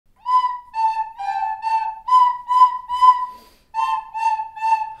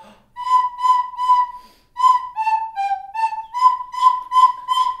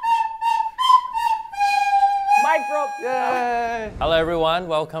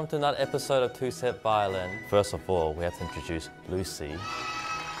everyone, welcome to another episode of Two Step Violin. First of all, we have to introduce Lucie,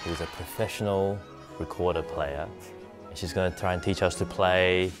 who's a professional recorder player. And she's going to try and teach us to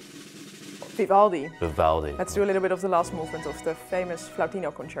play Vivaldi. Vivaldi. Let's do a little bit of the last movement of the famous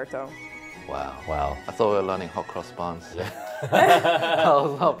Flautino concerto. Wow. Wow. I thought we were learning hot cross buns. Yeah. I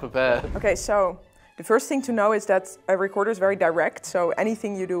was not prepared. Okay, so the first thing to know is that a recorder is very direct, so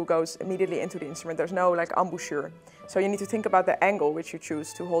anything you do goes immediately into the instrument. There's no like embouchure. So you need to think about the angle which you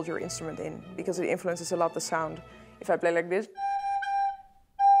choose to hold your instrument in, because it influences a lot the sound. If I play like this,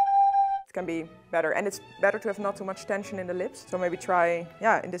 it can be better. And it's better to have not too much tension in the lips. So maybe try,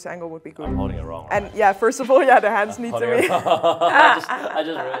 in this angle would be good. I'm holding it wrong. And yeah, first of all, the hands need to be. I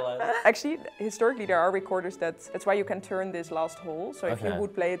just realized. Actually, historically, there are recorders that's why you can turn this last hole. So if you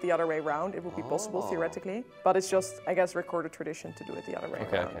would play it the other way around, it would be possible theoretically. But it's just, I guess, recorder tradition to do it the other way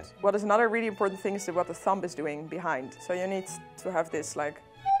around. Okay. What is another really important thing is what the thumb is doing behind. So you need to have this like.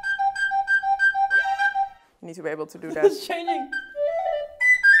 You need to be able to do that. It's changing.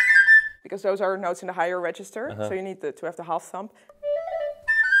 Because those are notes in the higher register, so you need to have the half thumb.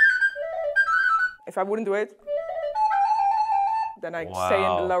 If I wouldn't do it, then I stay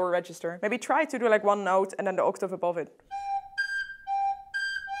in the lower register. Maybe try to do like one note and then the octave above it.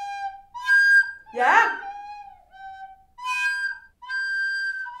 Yeah?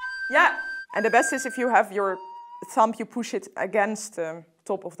 Yeah. And the best is if you have your thumb, you push it against the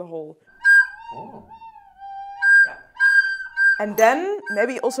top of the hole. Oh. And then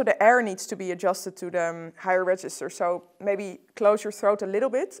maybe also the air needs to be adjusted to the higher register. So maybe close your throat a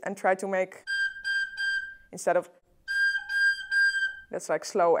little bit and try to make, instead of, that's like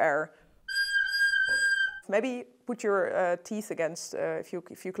slow air. Maybe put your teeth against, if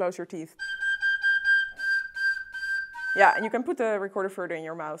you close your teeth. Yeah, and you can put the recorder further in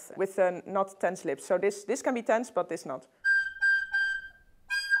your mouth with not tense lips. So this can be tense, but this not.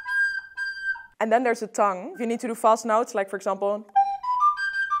 And then there's a tongue. If you need to do fast notes, like for example,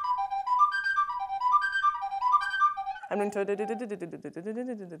 I'm going to.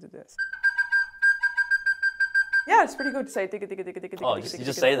 Yeah, it's pretty good to say. Oh, you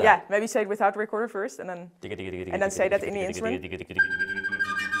just say that? Yeah, maybe say it without the recorder first, and then say that in the instrument.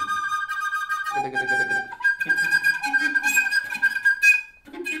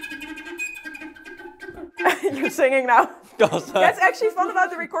 You're singing now. That's actually fun about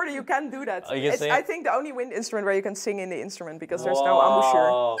the recorder, you can do that. It's, I think, the only wind instrument where you can sing in the instrument because there's no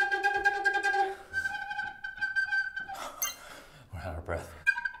embouchure. We're out of breath.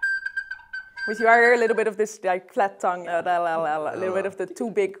 With you, I hear a little bit of this like flat tongue, a little bit of the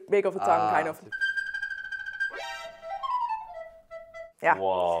too big of a tongue, kind of. Yeah,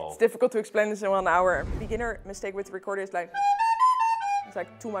 it's difficult to explain this in 1 hour. Beginner mistake with the recorder is like, it's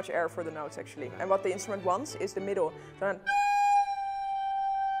like too much air for the notes actually. And what the instrument wants is the middle.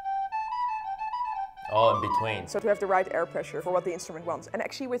 Oh, in between. So to have the right air pressure for what the instrument wants. And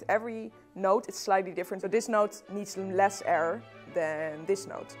actually with every note it's slightly different. So this note needs less air than this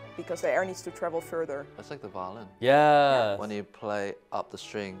note because the air needs to travel further. That's like the violin. Yeah. When you play up the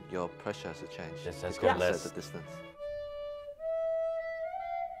string, your pressure has to change. Yes, that's to less. set the distance.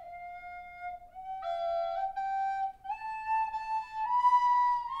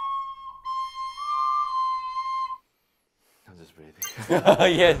 I'm just breathing.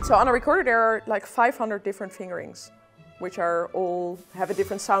 Yeah. So on a recorder there are like 500 different fingerings, which are all have a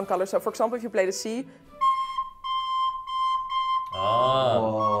different sound color. So for example, if you play the C.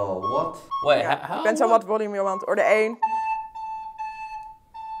 Whoa, what? Wait, How? Depends on what volume you want. Or the A.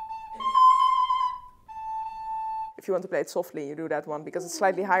 If you want to play it softly, you do that one because it's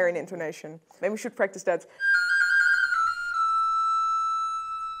slightly higher in intonation. Maybe we should practice that.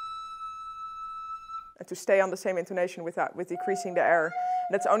 And to stay on the same intonation with decreasing the air.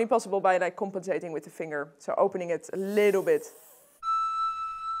 And that's only possible by like compensating with the finger. So opening it a little bit.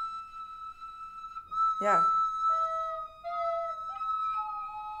 Yeah.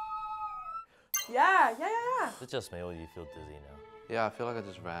 Yeah. Is it just me or do you feel dizzy now? Yeah, I feel like I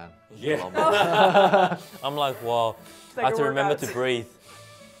just ran. Yeah. I'm like, wow. Like I have to remember workout. to breathe.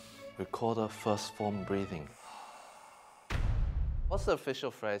 Recorder first form breathing. What's the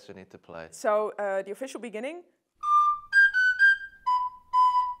official phrase we need to play? So the official beginning.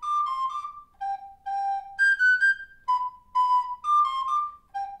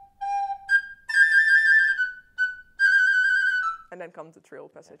 And then comes the trill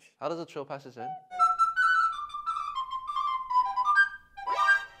passage. How does the trill passage end?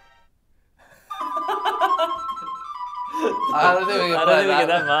 I don't think we can get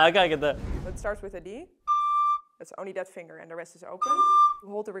that, man. I can't get that. It starts with a D. That's only that finger, and the rest is open.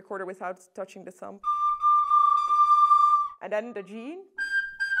 Hold the recorder without touching the thumb. And then the G.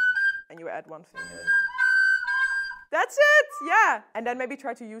 and you add one finger. That's it, yeah. And then maybe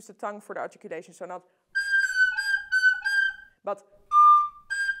try to use the tongue for the articulation, so not, but.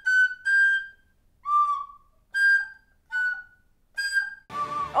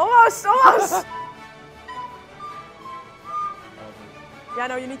 Almost, almost. Yeah,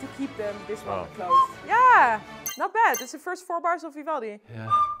 no, you need to keep this one closed. Yeah, not bad. It's the first 4 bars of Vivaldi. Yeah.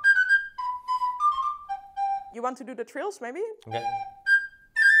 You want to do the trills, maybe? Okay.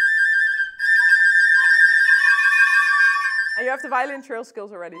 And you have the violin trill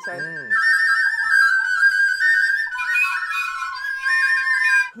skills already, so.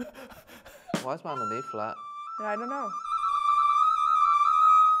 Why is my underneath flat? Yeah, I don't know.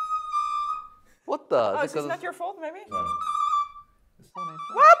 What the? Oh, is this not your fault, maybe? No. It's not in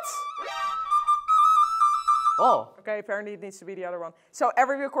flat. What? Oh. Okay, apparently it needs to be the other one. So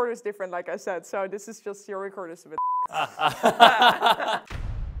every recorder is different, like I said. So this is just your recorder is a bit.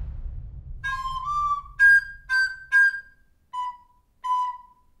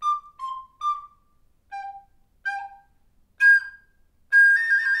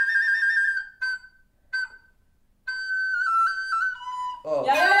 Oh.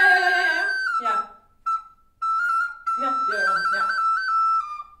 Yeah. Yeah, the other one, yeah.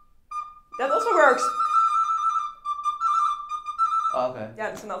 That also works. Oh, okay. Yeah,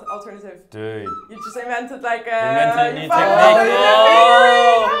 it's an alternative. Dude. You just invented like a... Invented a new found technique. a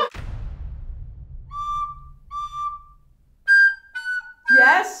Oh!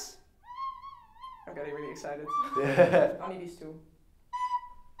 Yes! I'm getting really excited. Yeah. Only these two.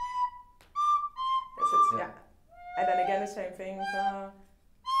 That's it, yeah. And then again the same thing.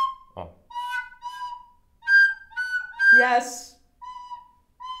 Oh. Yes!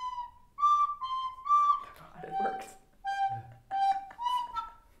 Oh, it worked.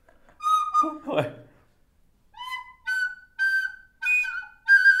 What?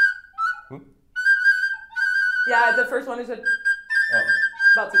 Yeah, the first one is a... Oh.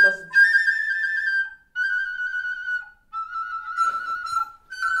 But it doesn't...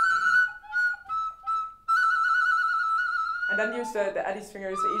 And then use the Eddie's finger,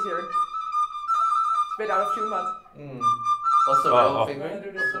 is easier. It's a bit out of tune, but... What's the Oh, real oh. finger? I'm gonna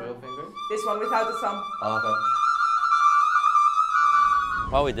do this What's the one. real finger? This one without the thumb. Oh, okay.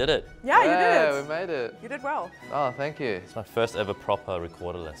 Wow, we did it. Yeah, you did Yeah, it. we made it. You did well. Oh, thank you. It's my first ever proper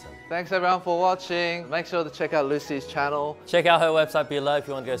recorder lesson. Thanks everyone for watching. Make sure to check out Lucie's channel. Check out her website below if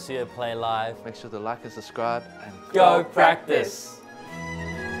you want to go see her play live. Make sure to like and subscribe and Go practice!